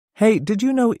Hey, did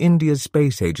you know India's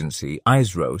space agency,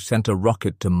 ISRO, sent a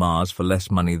rocket to Mars for less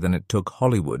money than it took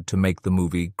Hollywood to make the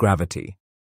movie Gravity?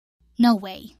 No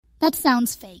way. That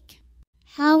sounds fake.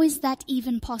 How is that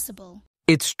even possible?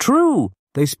 It's true!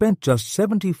 They spent just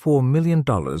 $74 million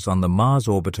on the Mars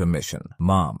Orbiter mission,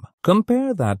 MOM.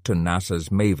 Compare that to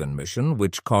NASA's MAVEN mission,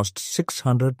 which cost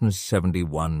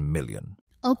 $671 million.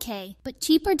 Okay, but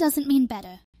cheaper doesn't mean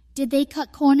better. Did they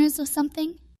cut corners or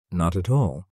something? Not at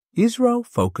all. ISRO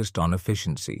focused on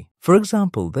efficiency. For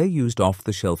example, they used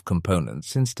off-the-shelf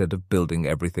components instead of building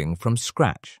everything from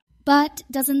scratch. But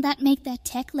doesn't that make their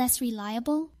tech less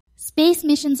reliable? Space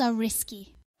missions are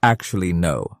risky. Actually,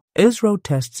 no. ISRO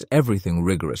tests everything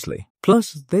rigorously.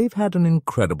 Plus, they've had an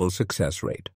incredible success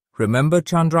rate. Remember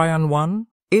Chandrayaan-1?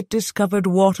 It discovered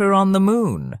water on the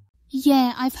moon.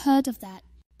 Yeah, I've heard of that.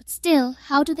 But still,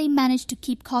 how do they manage to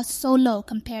keep costs so low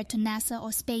compared to NASA or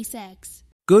SpaceX?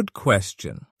 Good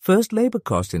question. First, labor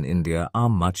costs in India are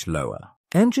much lower.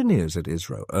 Engineers at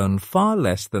ISRO earn far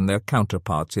less than their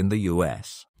counterparts in the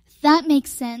US. That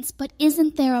makes sense, but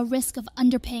isn't there a risk of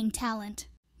underpaying talent?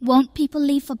 Won't people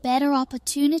leave for better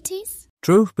opportunities?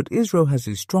 True, but ISRO has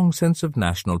a strong sense of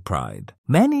national pride.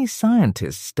 Many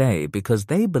scientists stay because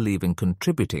they believe in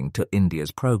contributing to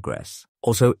India's progress.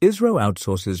 Also, ISRO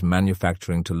outsources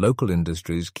manufacturing to local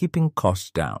industries, keeping costs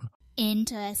down.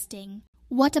 Interesting.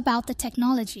 What about the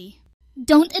technology?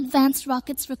 Don't advanced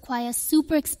rockets require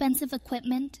super expensive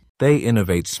equipment? They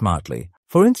innovate smartly.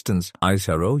 For instance,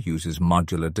 ISRO uses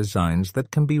modular designs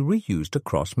that can be reused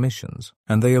across missions,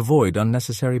 and they avoid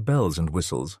unnecessary bells and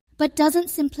whistles. But doesn't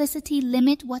simplicity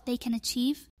limit what they can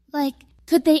achieve? Like,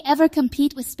 could they ever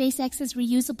compete with SpaceX's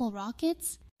reusable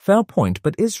rockets? Fair point,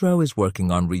 but ISRO is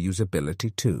working on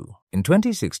reusability too. In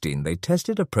 2016, they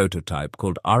tested a prototype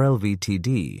called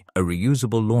RLVTD, a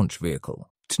reusable launch vehicle.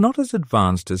 It's not as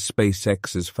advanced as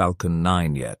SpaceX's Falcon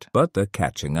 9 yet, but they're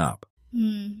catching up.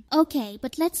 Okay,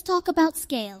 but let's talk about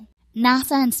scale.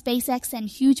 NASA and SpaceX send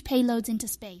huge payloads into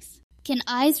space. Can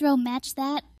ISRO match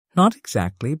that? Not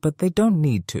exactly, but they don't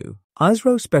need to.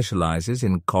 ISRO specializes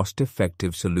in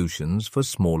cost-effective solutions for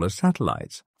smaller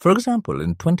satellites. For example,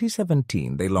 in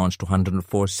 2017, they launched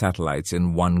 104 satellites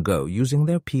in one go using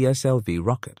their PSLV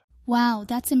rocket. Wow,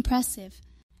 that's impressive.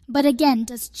 But again,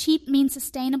 does cheap mean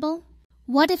sustainable?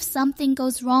 What if something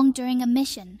goes wrong during a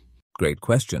mission? Great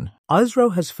question.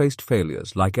 ISRO has faced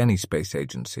failures like any space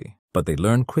agency, but they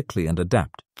learn quickly and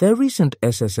adapt. Their recent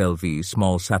SSLV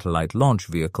small satellite launch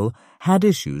vehicle had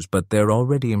issues, but they're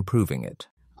already improving it.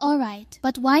 Alright,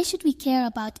 but why should we care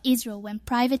about ISRO when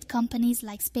private companies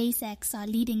like SpaceX are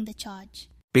leading the charge?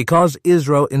 Because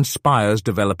ISRO inspires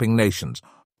developing nations.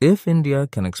 If India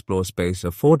can explore space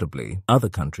affordably, other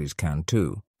countries can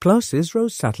too. Plus,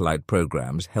 ISRO's satellite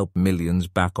programs help millions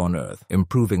back on Earth,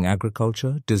 improving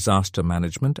agriculture, disaster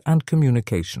management, and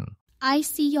communication. I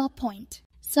see your point.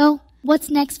 So, what's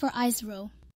next for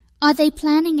ISRO? Are they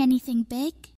planning anything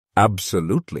big?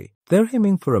 Absolutely. They're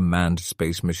aiming for a manned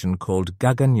space mission called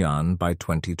Gaganyaan by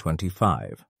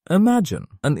 2025. Imagine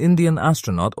an Indian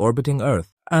astronaut orbiting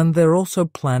Earth, and they're also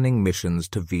planning missions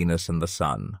to Venus and the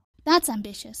Sun. That's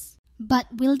ambitious. But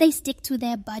will they stick to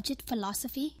their budget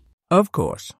philosophy? Of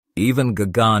course. Even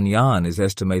Gaganyaan is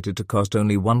estimated to cost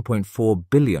only $1.4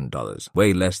 billion,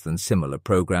 way less than similar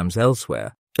programs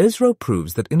elsewhere. ISRO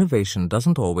proves that innovation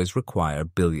doesn't always require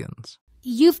billions.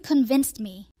 You've convinced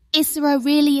me. ISRO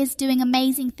really is doing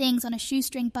amazing things on a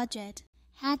shoestring budget.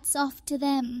 Hats off to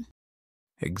them.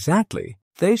 Exactly.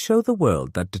 They show the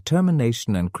world that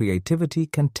determination and creativity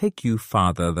can take you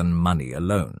farther than money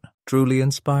alone. Truly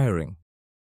inspiring.